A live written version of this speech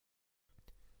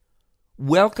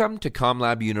Welcome to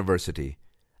ComLab University,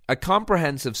 a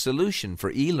comprehensive solution for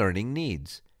e-learning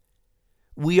needs.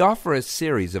 We offer a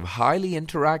series of highly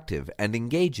interactive and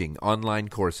engaging online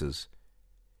courses.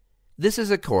 This is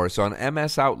a course on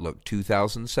MS Outlook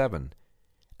 2007,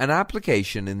 an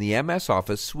application in the MS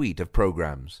Office suite of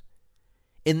programs.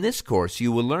 In this course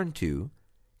you will learn to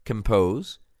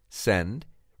compose, send,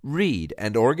 read,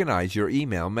 and organize your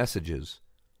email messages.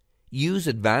 Use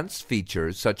advanced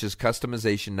features such as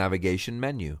customization navigation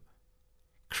menu.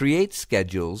 Create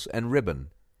schedules and ribbon.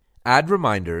 Add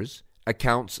reminders,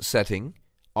 accounts setting,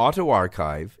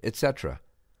 auto-archive, etc.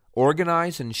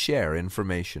 Organize and share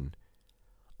information.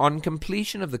 On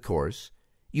completion of the course,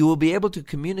 you will be able to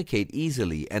communicate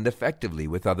easily and effectively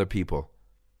with other people.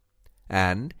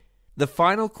 And the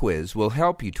final quiz will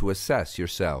help you to assess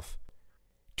yourself.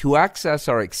 To access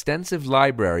our extensive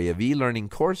library of e-learning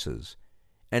courses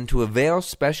and to avail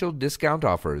special discount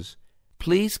offers,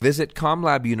 please visit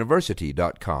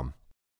comlabuniversity.com.